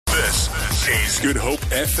This is Good Hope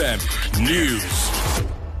FM News.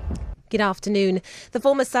 Good afternoon. The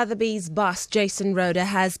former Sotheby's boss, Jason Rohde,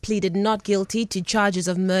 has pleaded not guilty to charges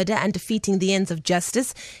of murder and defeating the ends of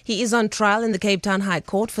justice. He is on trial in the Cape Town High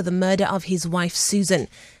Court for the murder of his wife, Susan.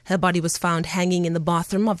 Her body was found hanging in the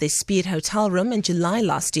bathroom of their Speed hotel room in July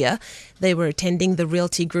last year. They were attending the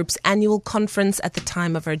Realty Group's annual conference at the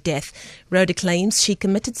time of her death. Rohde claims she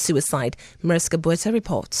committed suicide. Mariska Buerta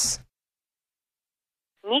reports.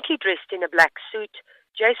 Neatly dressed in a black suit,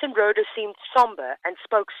 Jason Rohde seemed somber and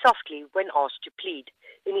spoke softly when asked to plead.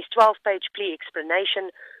 In his 12-page plea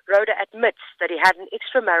explanation, Rohde admits that he had an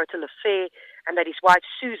extramarital affair and that his wife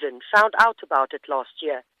Susan found out about it last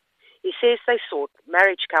year. He says they sought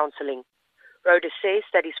marriage counseling. Rohde says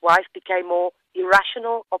that his wife became more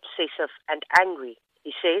irrational, obsessive and angry.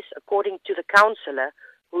 He says, according to the counsellor,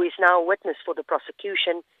 who is now a witness for the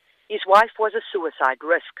prosecution, his wife was a suicide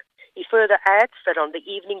risk. He further adds that on the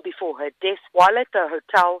evening before her death, while at the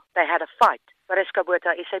hotel, they had a fight. Mariska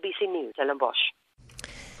Buerta, SABC News, Stellenbosch.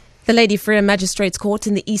 The Lady Freya Magistrates Court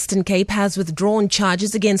in the Eastern Cape has withdrawn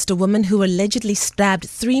charges against a woman who allegedly stabbed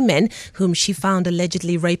 3 men whom she found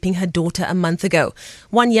allegedly raping her daughter a month ago.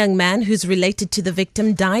 One young man who's related to the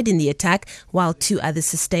victim died in the attack, while 2 others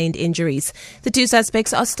sustained injuries. The 2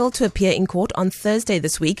 suspects are still to appear in court on Thursday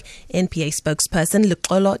this week. NPA spokesperson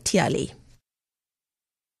Luxolo Tiali.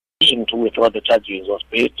 To withdraw the charges was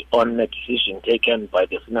based on a decision taken by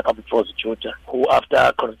the senior public prosecutor, who,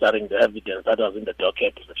 after considering the evidence that was in the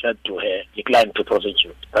docket, said to her, declined to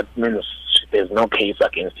prosecute. That means there's no case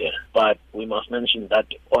against her. But we must mention that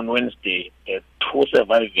on Wednesday, the 2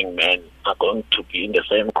 surviving men are going to be in the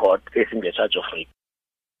same court facing the charge of rape.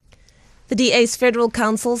 The DA's Federal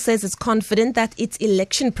Council says it's confident that its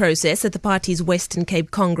election process at the party's Western Cape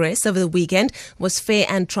Congress over the weekend was fair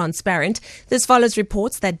and transparent. This follows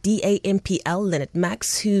reports that DA MPL Leonard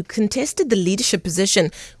Max, who contested the leadership position,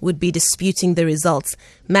 would be disputing the results.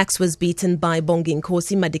 Max was beaten by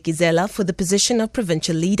Bonginkosi Madikizela for the position of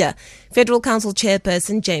provincial leader. Federal Council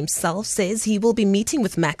Chairperson James Self says he will be meeting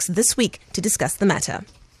with Max this week to discuss the matter.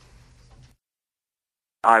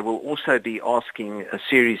 I will also be asking a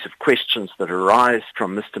series of questions that arise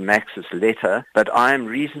from Mr. Max's letter, but I am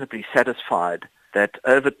reasonably satisfied that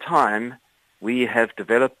over time we have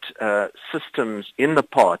developed systems in the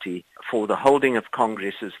party for the holding of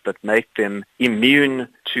congresses that make them immune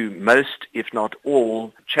to most, if not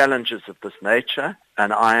all, challenges of this nature,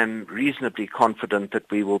 and I am reasonably confident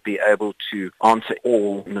that we will be able to answer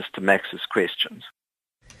all Mr. Max's questions.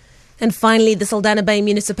 And finally, the Saldanha Bay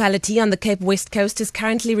municipality on the Cape West Coast is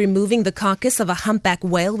currently removing the carcass of a humpback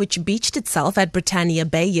whale which beached itself at Britannia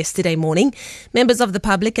Bay yesterday morning. Members of the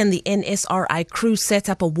public and the NSRI crew set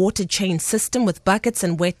up a water chain system with buckets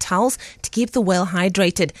and wet towels to keep the whale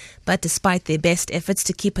hydrated. But despite their best efforts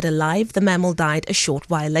to keep it alive, the mammal died a short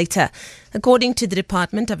while later. According to the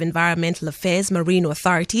Department of Environmental Affairs Marine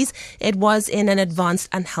Authorities, it was in an advanced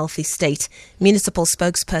unhealthy state. Municipal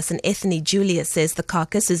spokesperson Ethne Julia says the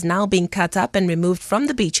carcass is now being cut up and removed from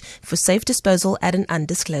the beach for safe disposal at an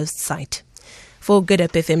undisclosed site. For Good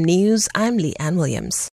Hope FM News, I'm Leanne Williams.